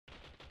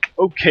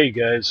Okay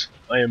guys,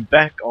 I am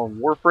back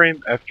on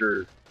Warframe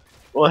after,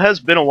 well, it has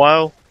been a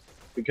while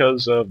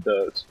because of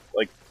the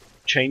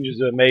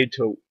changes I made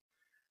to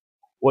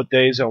what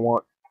days I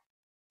want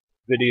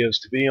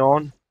videos to be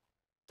on.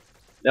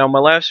 Now my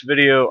last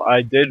video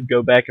I did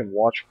go back and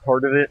watch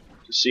part of it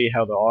to see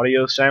how the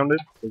audio sounded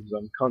because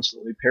I'm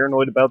constantly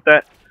paranoid about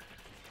that.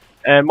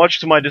 And much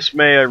to my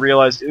dismay I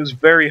realized it was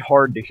very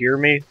hard to hear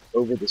me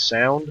over the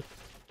sound,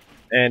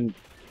 and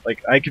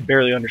I could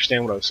barely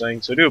understand what I was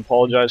saying, so I do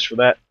apologize for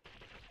that.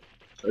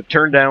 I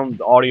turned down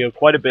the audio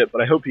quite a bit, but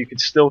I hope you can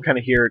still kind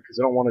of hear it because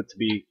I don't want it to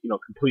be,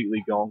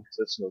 completely gone because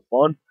that's no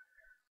fun.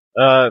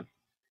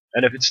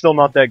 And if it's still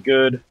not that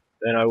good,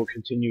 then I will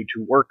continue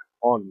to work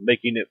on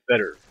making it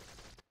better.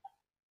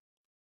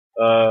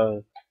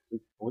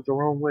 Went the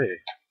wrong way.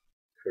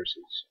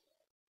 Curses.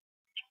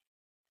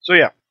 So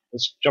yeah,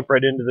 let's jump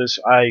right into this.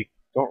 I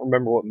don't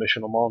remember what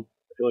mission I'm on.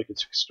 I feel like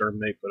it's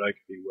exterminate, but I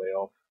could be way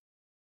off.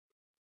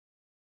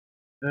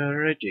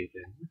 Alrighty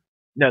then.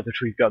 Now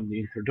that we've gotten the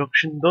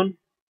introduction done,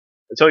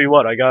 I tell you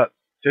what, I got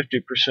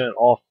 50%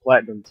 off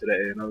platinum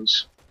today, and I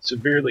was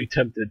severely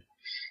tempted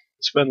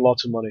to spend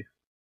lots of money.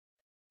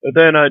 But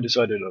then I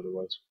decided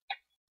otherwise.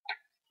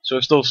 So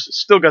I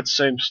still got the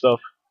same stuff,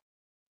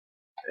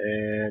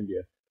 and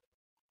yeah.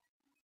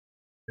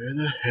 Where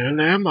the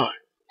hell am I?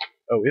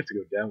 Oh, we have to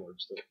go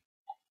downwards though.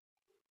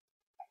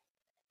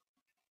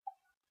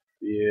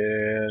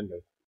 Yeah,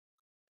 no.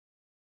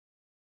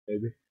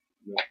 Maybe?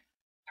 No.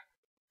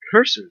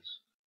 Curses!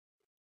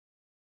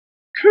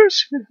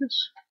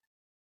 Curses!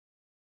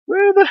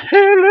 Where the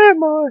hell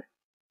am I?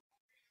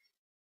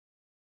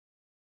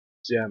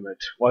 Damn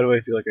it. Why do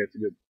I feel like I have to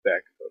go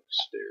back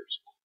upstairs?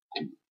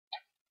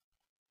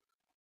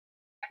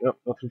 Nope,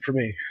 nothing for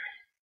me.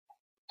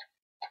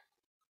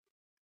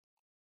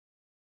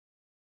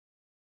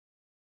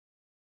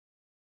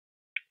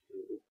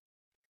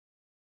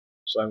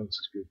 Silence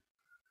is good.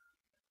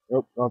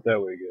 Nope, not that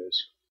way,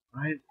 guys.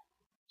 Right?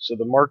 So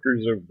the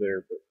marker's over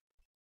there, but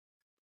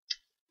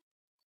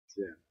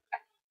damn.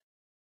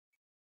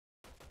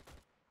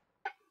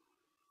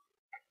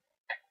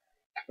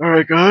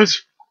 Alright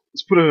guys,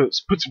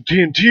 let's put some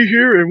TNT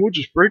here and we'll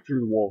just break through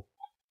the wall.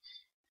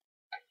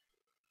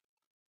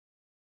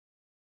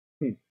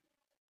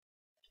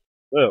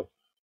 Well,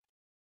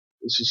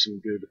 this is some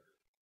good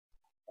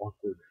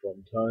awkward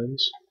fun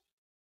times.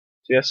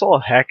 See, I saw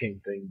a hacking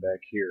thing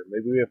back here.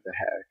 Maybe we have to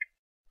hack.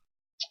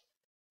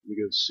 Let me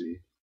go see.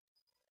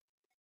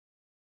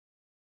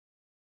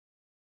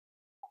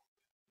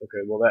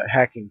 Okay, well that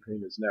hacking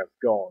thing is now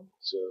gone,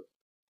 so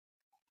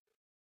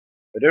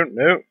I don't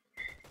know.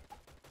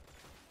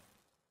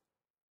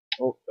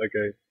 Oh,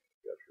 okay.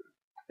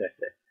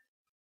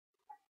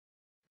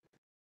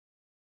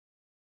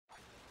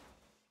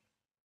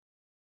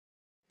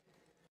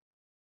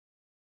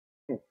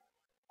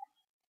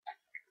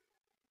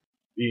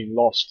 Being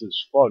lost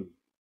is fun.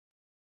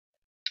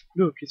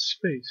 Look, it's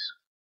space.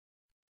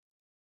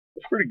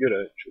 It's pretty good,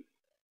 actually.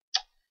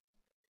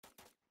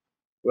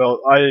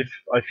 Well,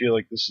 I feel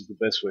like this is the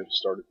best way to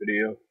start a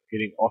video,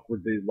 getting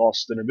awkwardly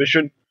lost in a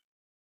mission.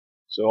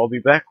 So I'll be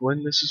back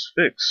when this is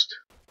fixed.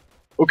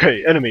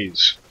 Okay,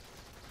 enemies.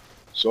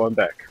 So I'm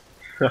back.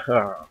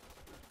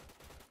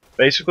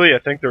 Basically, I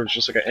think there was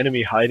just like an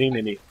enemy hiding,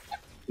 and he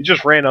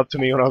just ran up to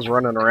me when I was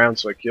running around,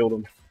 so I killed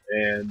him.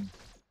 And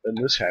then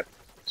this happened.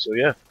 So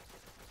yeah.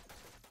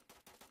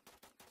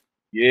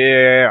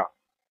 Yeah.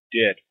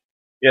 Dead.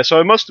 Yeah, so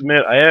I must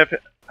admit, I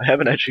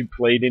haven't actually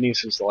played any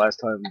since the last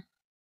time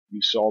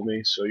you saw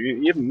me, so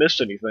you haven't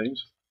missed any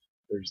things.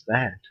 There's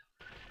that.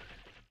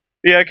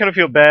 Yeah, I kind of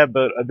feel bad,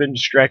 but I've been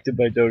distracted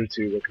by Dota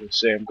 2, like I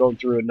say. I'm going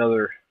through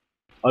another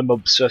I'm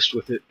obsessed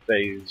with it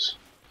phase.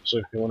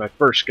 So when I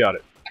first got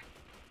it.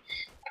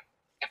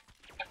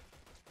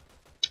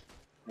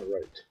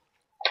 Alright.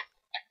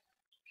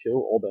 Kill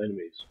all the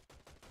enemies.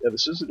 Yeah,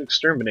 this is an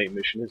exterminate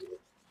mission, isn't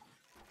it?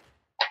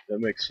 That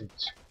makes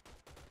sense.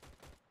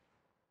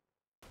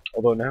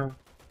 Although now...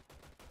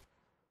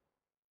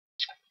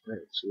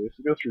 Alright, so we have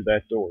to go through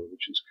that door,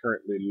 which is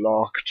currently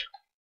locked.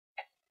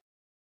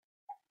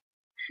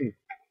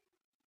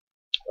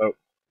 Oh.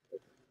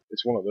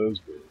 It's one of those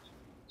doors.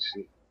 Let's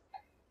see.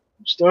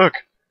 I'm stuck!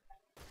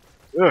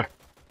 Ugh.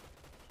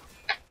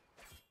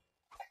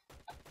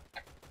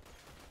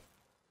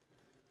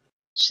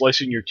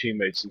 Slicing your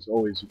teammates is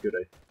always a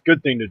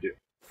good thing to do.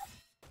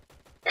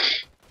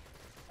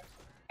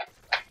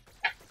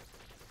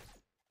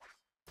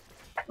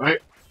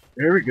 Alright,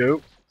 there we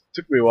go.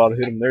 Took me a while to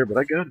hit him there, but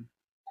I got him.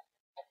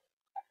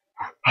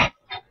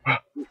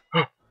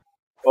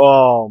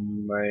 Oh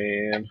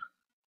man.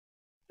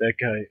 That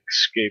guy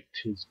escaped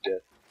his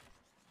death.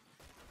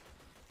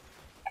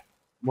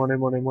 Money,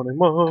 money, money,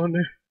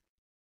 money.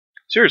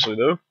 Seriously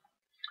though,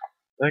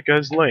 that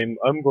guy's lame.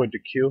 I'm going to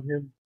kill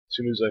him as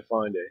soon as I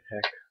find a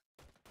hack.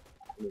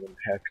 One of them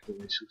hack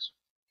devices.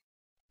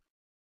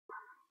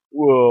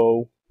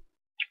 Whoa.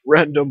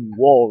 Random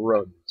wall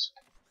runs.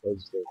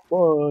 Because they're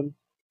fun.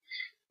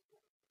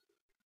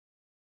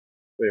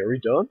 Wait, are we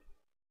done?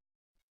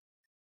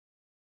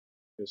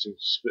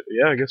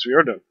 Yeah, I guess we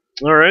are done.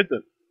 Alright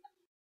then.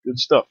 Good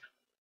stuff.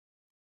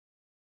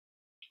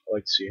 I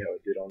like to see how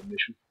it did on the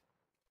mission.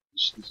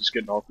 Is this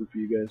getting awkward for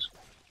you guys?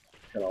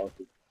 Kinda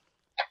awkward.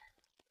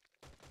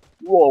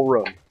 Wall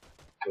run.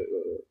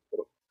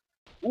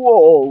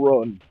 Wall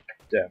run.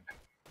 Damn.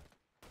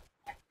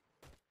 I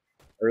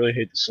really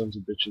hate the sons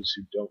of bitches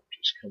who don't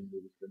just come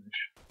to the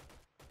finish.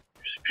 It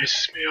really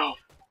pisses me off.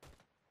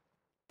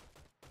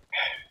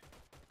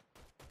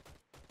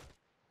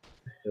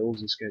 What the hell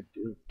is this guy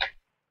doing?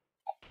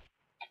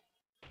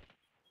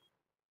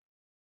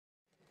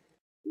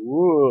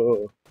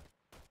 Whoa.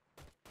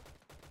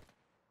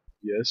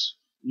 Yes.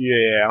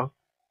 Yeah.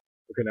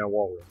 Okay, now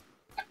wall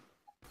run.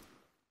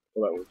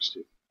 Well, that works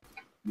too.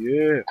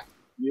 Yeah.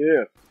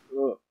 Yeah.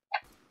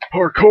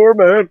 Parkour,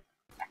 man.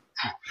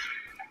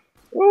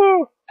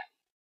 Oh.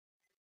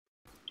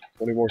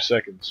 20 more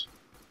seconds.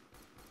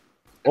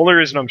 The only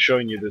reason I'm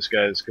showing you this,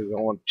 guys, is because I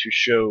want to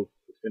show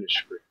the finish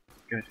screen.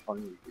 The guy's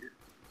finally here.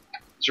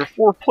 There are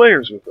 4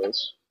 players with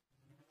us.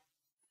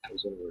 I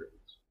was unaware of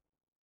this.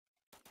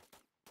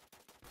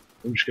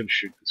 I'm just gonna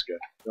shoot this guy.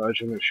 No,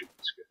 actually, I'm gonna shoot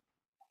this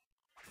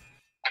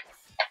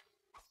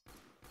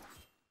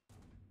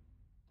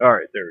guy.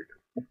 Alright, there we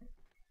go.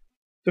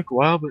 Took a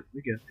while, but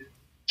we got there.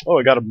 Oh,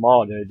 I got a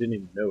mod and I didn't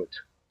even know it.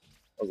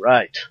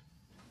 Alright.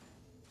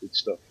 Good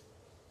stuff.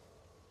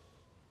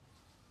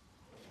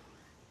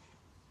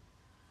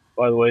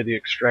 By the way, the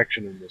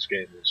extraction in this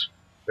game is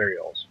very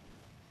awesome.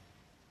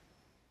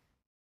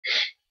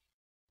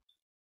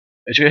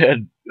 Actually, I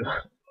had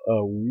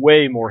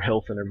way more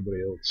health than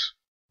everybody else.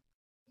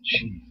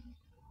 Jeez.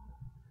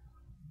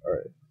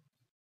 Alright.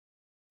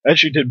 I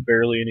actually did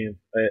barely any.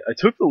 I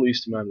took the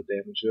least amount of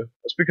damage though.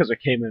 That's because I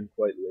came in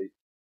quite late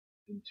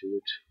into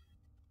it.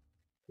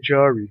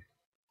 Jari.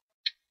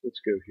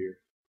 Let's go here.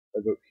 I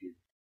vote here.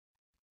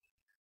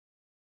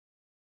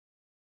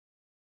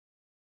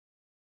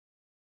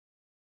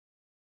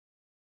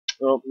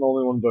 Oh, I'm the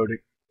only one voting.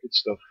 Good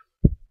stuff.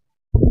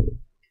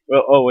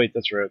 Well, oh wait,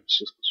 that's right. I'm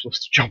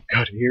supposed to jump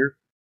out of here.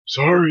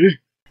 Sorry.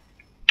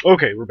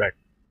 Okay, we're back.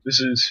 This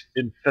is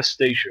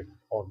Infestation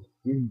on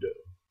Mundo.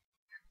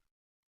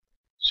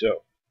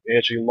 So, we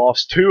actually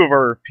lost 2 of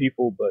our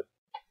people, but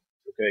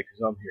okay, because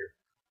I'm here.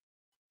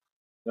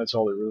 That's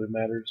all that really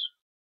matters.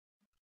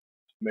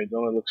 I mean,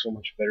 don't I look so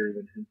much better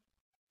than him?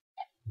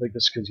 I think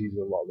that's because he's a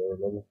lot lower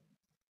level.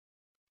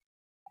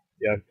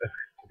 Yeah,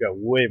 I've got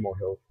way more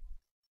health.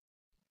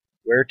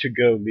 Where to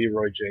go,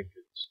 Leroy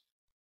Jenkins?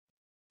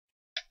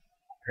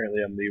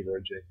 Apparently, I'm Leroy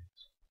Jenkins.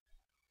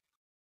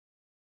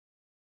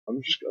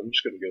 I'm just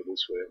gonna go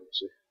this way,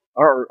 honestly.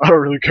 I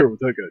don't really care what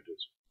that guy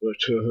does, but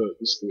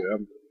this is the way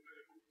I'm going.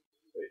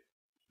 Wait,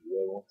 do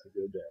I want to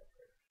go down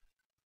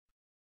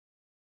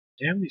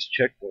there? Damn, these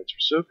checkpoints are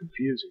so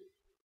confusing.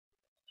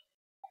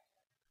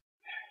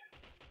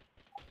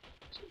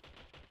 So,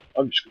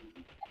 I'm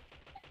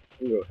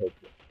gonna help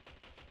him.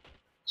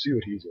 See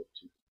what he's up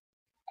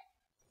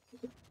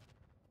to.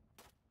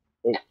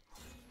 Oh.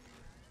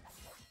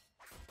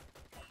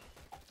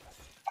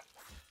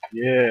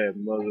 Yeah,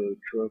 mother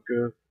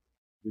trucker.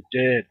 You're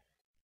dead.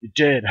 You're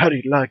dead. How do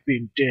you like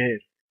being dead?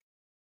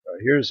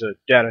 Alright, here's a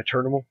data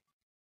terminal.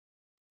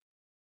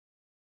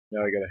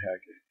 Now I gotta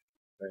hack it.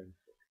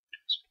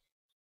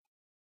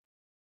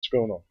 What's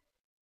going on?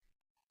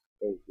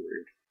 That was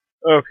weird.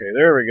 Okay,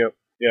 there we go.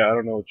 Yeah, I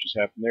don't know what just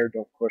happened there.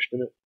 Don't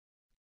question it.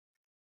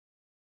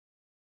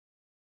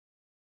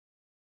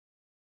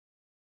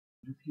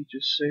 What did he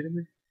just say to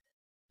me?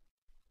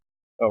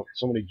 Oh,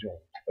 somebody joined.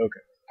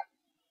 Okay.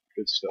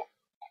 Good stuff.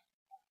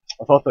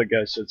 I thought that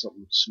guy said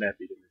something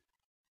snappy to me,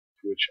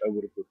 to which I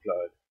would have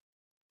replied,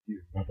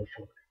 "You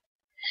motherfucker."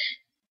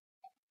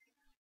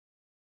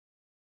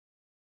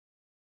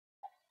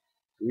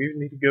 Do we even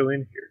need to go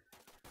in here?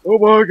 Oh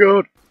my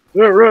god!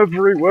 They're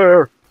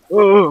everywhere!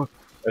 Oh!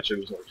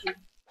 Actually, there's only 2.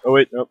 Oh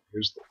wait, nope,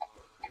 here's the...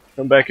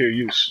 Come back here,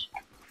 use.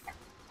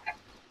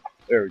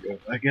 There we go.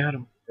 I got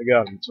him. I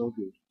got him. It's all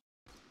good.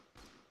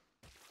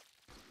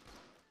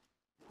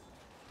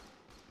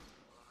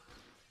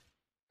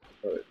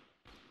 Alright.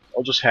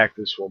 I'll just hack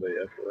this while they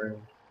F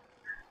around.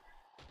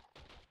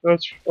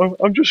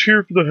 I'm just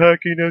here for the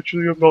hacking,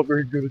 actually. I'm not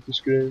very good at this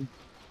game.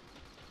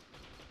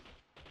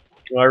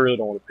 I really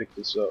don't want to pick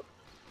this up.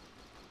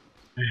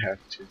 I have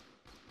to.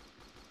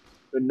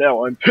 And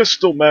now I'm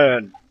Pistol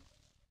Man!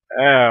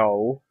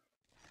 Ow.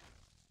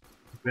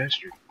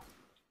 Bastard.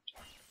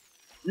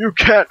 You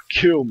can't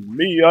kill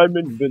me, I'm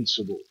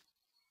invincible.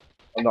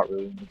 I'm not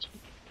really invincible.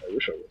 I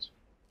wish I was.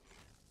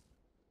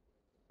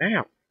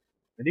 Ow.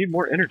 I need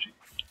more energy.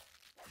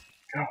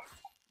 God,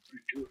 what a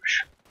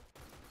douche.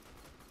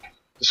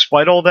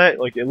 Despite all that,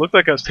 like, it looked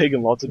like I was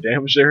taking lots of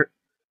damage there.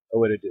 Oh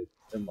wait, I did.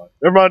 Never mind.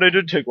 Never mind, I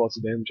did take lots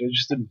of damage. I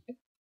just didn't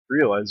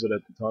realize it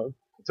at the time.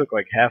 I took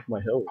like half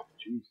my health.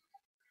 Jeez.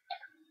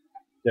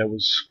 That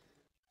was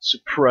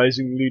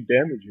surprisingly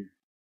damaging.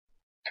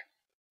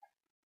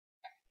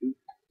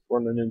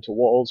 Running into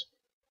walls.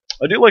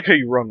 I do like how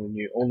you run when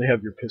you only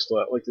have your pistol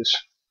out like this.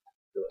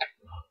 You're like,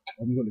 oh,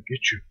 I'm gonna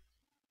get you.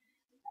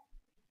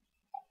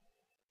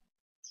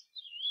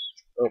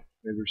 Oh,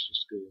 maybe we're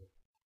supposed to go.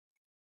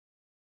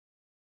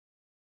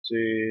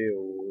 See,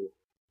 oh,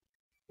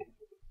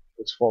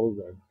 let's follow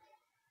them.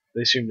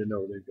 They seem to know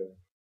where they're going.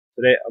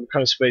 Today, I'm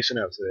kind of spacing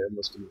out today, I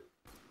must admit.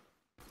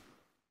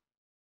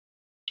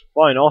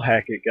 Fine, I'll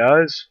hack it,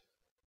 guys.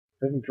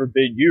 Heaven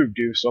forbid you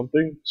do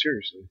something.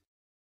 Seriously.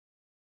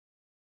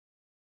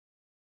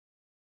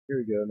 Here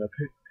we go. Now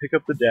pick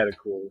up the data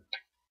core.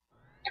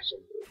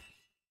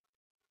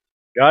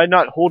 Guy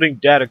not holding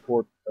data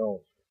core.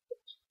 Oh.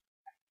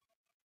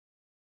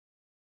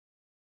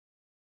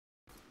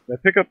 Now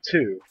pick up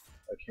 2.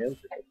 I can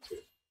pick up 2.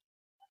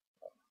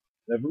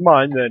 Never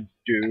mind then,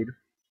 dude.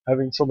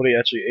 Having somebody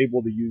actually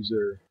able to use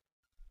their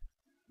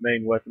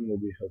main weapon will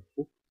be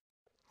helpful.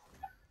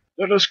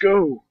 Let us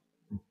go!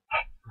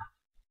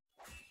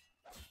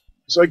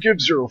 Because I give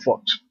 0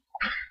 fucks.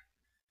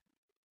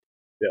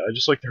 Yeah, I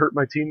just like to hurt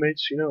my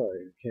teammates, you know,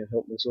 I can't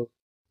help myself.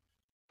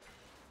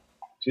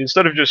 See,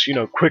 instead of just, you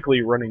know,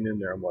 quickly running in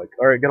there, I'm like,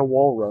 alright, got a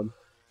wall run.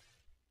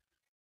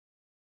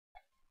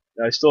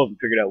 Now, I still haven't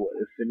figured out what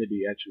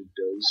affinity actually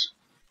does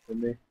for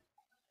me.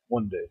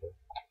 One day, though.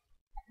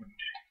 One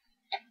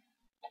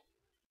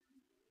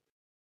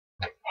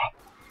day.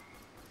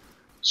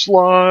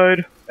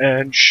 Slide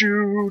and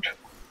shoot!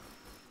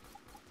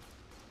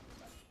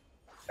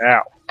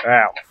 Ow,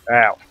 ow,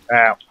 ow,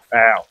 ow,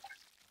 ow.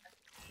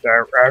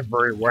 They're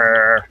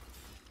everywhere.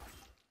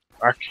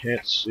 I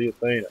can't see a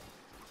thing.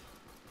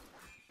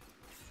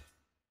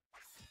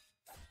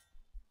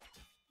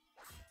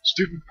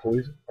 Stupid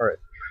poison. Alright.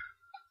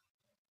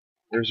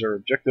 There's our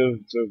objective.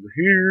 It's over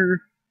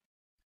here.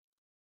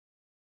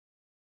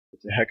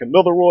 Let's hack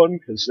another one,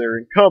 because they're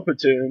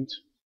incompetent.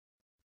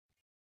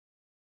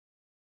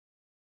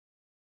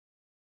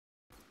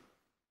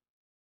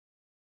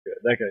 Yeah,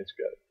 that guy's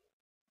got it.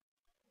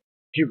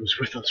 He was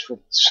with us from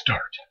the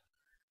start.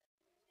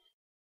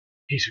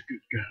 He's a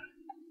good guy.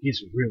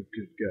 He's a real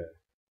good guy.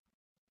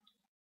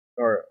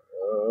 Alright,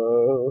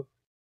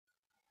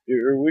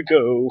 here we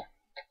go.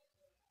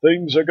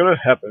 Things are gonna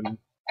happen.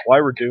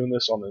 Why we're doing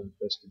this on an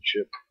infested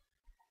ship.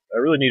 I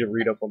really need to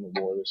read up on the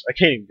lore of this. I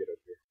can't even get up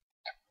here.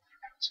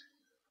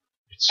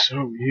 It's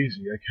so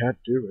easy, I can't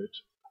do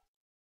it.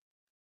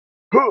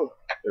 Huh!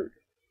 There we go.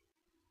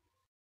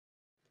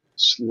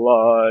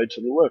 Slide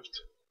to the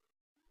left.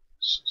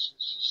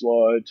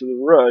 Slide to the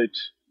right.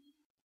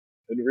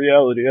 In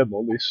reality, I'm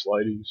only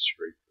sliding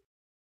straight.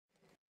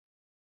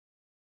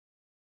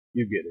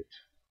 You get it.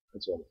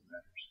 That's all that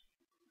matters.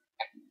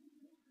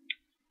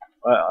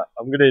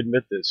 I'm gonna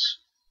admit this.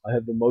 I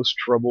have the most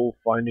trouble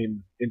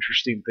finding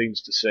interesting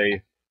things to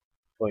say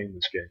playing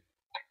this game.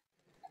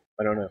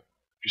 I don't know.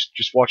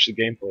 Just watch the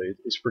gameplay.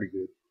 It's pretty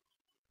good.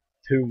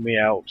 Tune me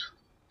out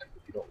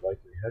if you don't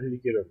like me. How did he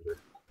get over there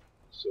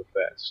so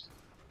fast?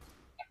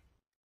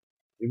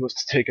 He must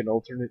have taken an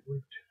alternate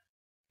route.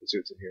 Let's see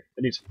what's in here.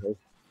 I need some help.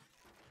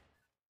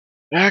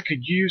 I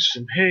could use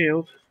some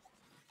help.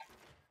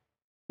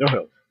 No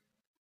help.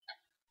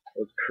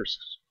 Oh,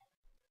 curses.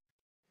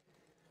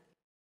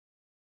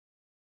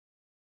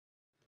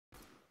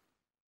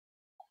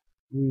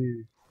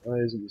 Why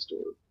isn't this door?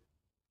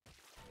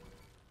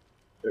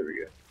 There we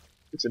go.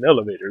 It's an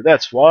elevator,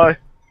 that's why.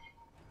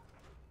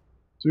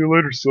 See you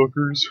later,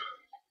 suckers.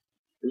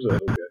 There's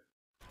that other guy.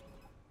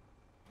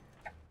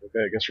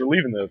 Okay, I guess we're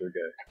leaving the other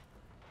guy.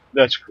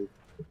 That's cool.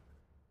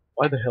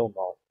 Why the hell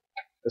not?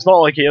 It's not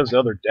like he has the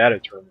other data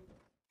terminal.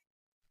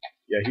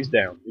 Yeah, he's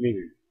down. We need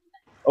to...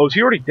 Oh, is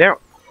he already down?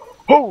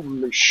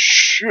 Holy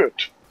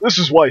shit! This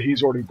is why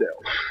he's already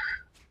down.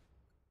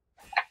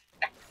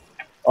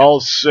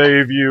 I'll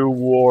save you,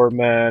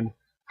 Warman.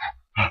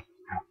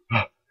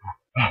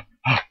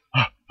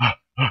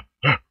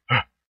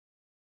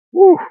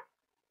 Woo!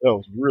 That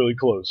was really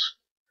close.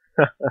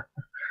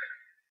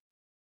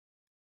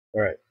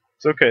 Alright.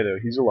 It's okay, though.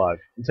 He's alive.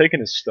 I'm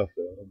taking his stuff,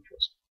 though. I don't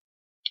trust him.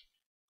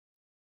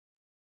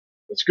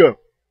 Let's go.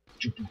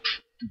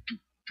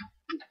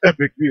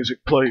 Epic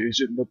music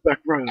plays in the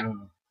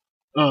background.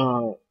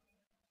 No.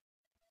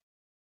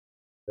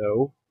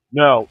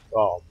 No.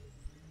 Oh.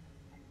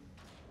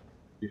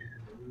 Dude.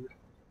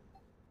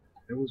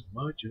 That was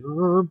my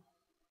job.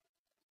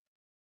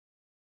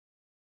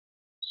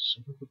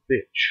 Son of a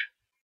bitch.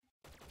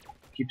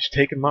 Keeps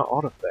taking my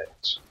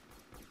artifacts.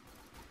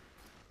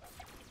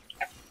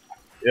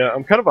 Yeah,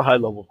 I'm kind of a high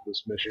level for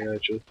this mission,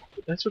 actually.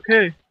 But that's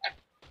okay.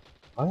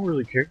 I don't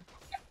really care.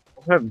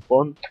 I'm having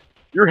fun.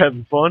 You're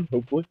having fun,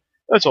 hopefully.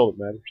 That's all that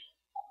matters.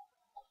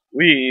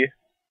 We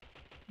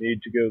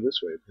need to go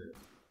this way, then.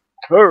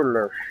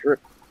 Holy shit.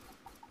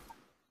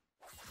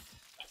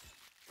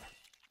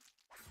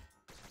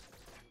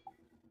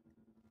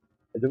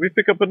 And did we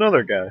pick up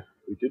another guy?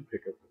 We did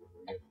pick up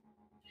another guy.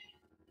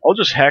 I'll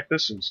just hack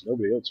this since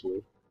nobody else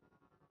will.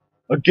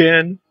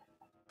 Again?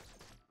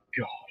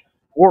 God.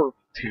 Horrible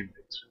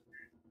teammates.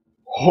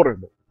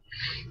 Horrible.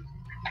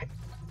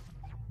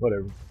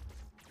 Whatever.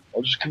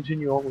 I'll just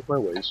continue on with my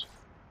ways.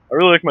 I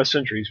really like my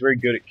sentry. He's very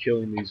good at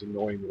killing these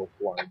annoying little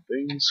flying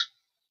things.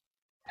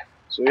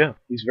 So yeah,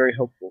 he's very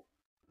helpful.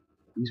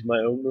 He's my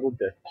own little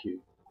death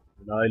cube.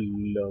 And I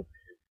love him.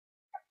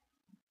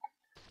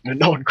 In a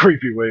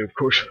non-creepy way, of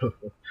course.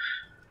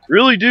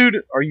 Really,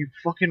 dude? Are you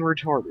fucking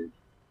retarded?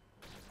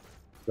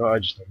 No, I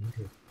just don't.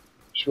 Okay.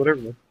 Just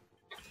whatever, man.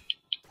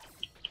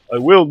 I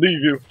will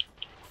leave you.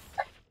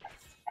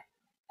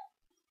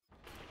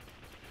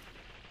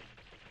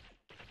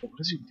 What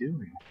is he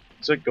doing?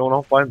 He's like going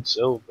off by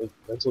himself, like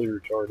mentally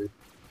retarded.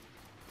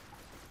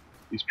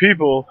 These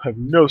people have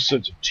no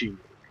sense of teamwork.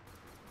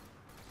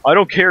 I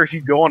don't care if you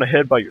go on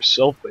ahead by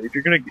yourself, but if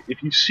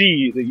you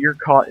see that you're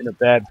caught in a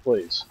bad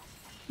place,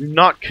 do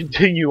not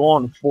continue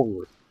on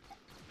forward.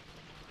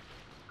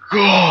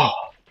 God.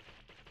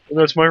 And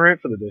that's my rant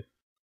for the day.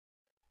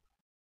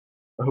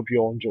 I hope you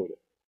all enjoyed it.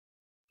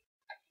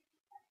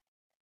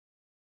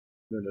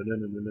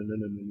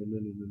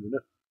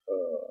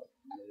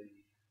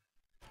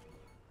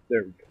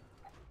 There we go.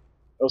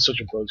 That was such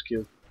a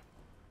buzzkill.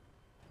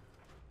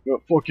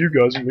 Fuck you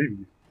guys, I'm leaving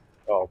you.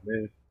 Oh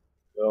man.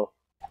 Well,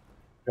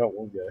 got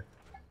one guy.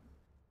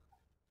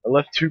 I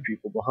left 2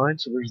 people behind,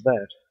 so there's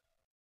that.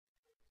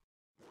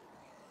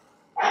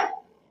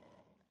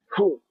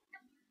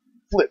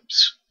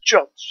 Flips,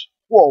 jumps,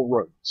 wall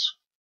runs.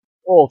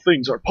 All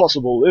things are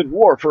possible in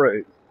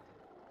Warframe.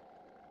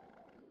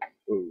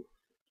 Ooh.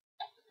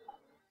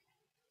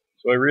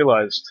 So I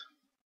realized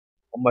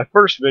on my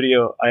first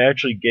video, I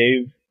actually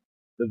gave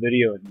the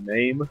video a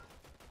name.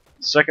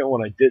 The second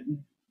one I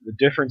didn't. The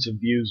difference in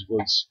views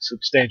was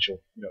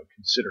substantial,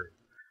 considering.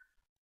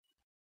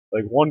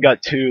 Like, one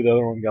got 2, the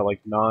other one got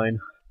like 9.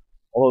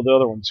 Although the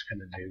other one's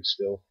kind of new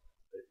still.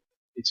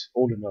 It's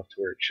old enough to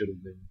where it should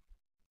have been.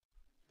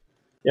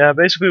 Yeah,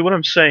 basically what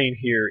I'm saying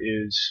here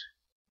is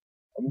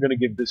I'm gonna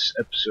give this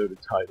episode a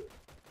title.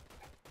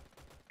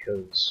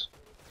 Because,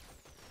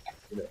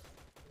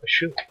 I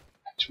should.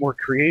 It's more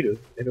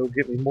creative, and it'll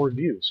get me more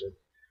views. And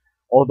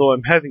although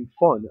I'm having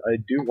fun, I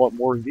do want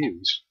more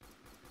views.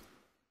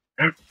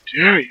 How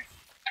dare you!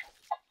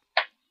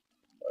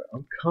 Right,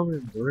 I'm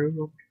coming,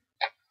 bro.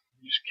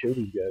 Just kill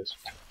these guys.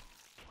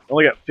 I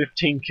only got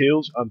 15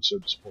 kills. I'm so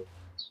disappointed.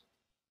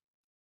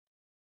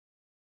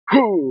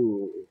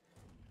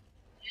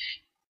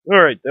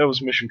 Alright, that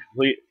was mission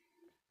complete.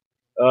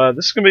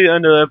 This is gonna be the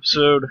end of the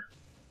episode.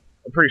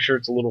 I'm pretty sure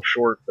it's a little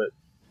short, but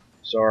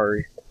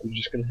sorry. I'm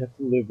just gonna have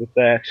to live with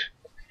that.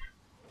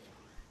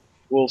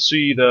 We'll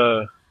see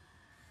the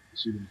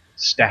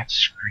stats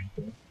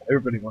screen.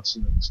 Everybody wants to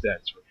know the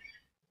stats.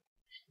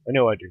 I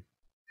know I do.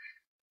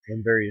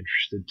 I'm very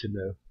interested to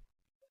know.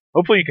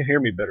 Hopefully you can hear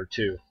me better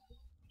too.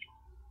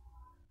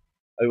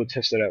 I will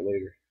test that out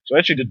later. So I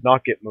actually did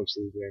not get most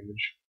of the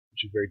damage,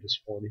 which is very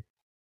disappointing.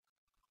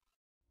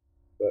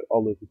 But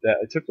I'll live with that.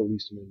 I took the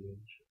least amount of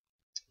damage.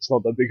 It's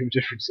not that big of a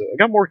difference though. I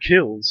got more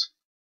kills.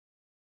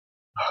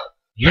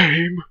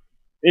 Lame.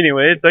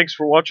 Anyway, thanks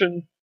for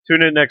watching.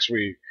 Tune in next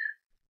week.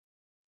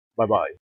 Bye bye.